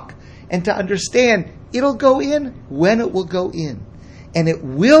a rock and to understand it'll go in when it will go in. And it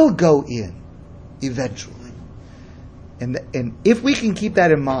will go in eventually. And if we can keep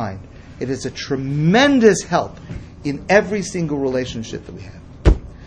that in mind, it is a tremendous help in every single relationship that we have.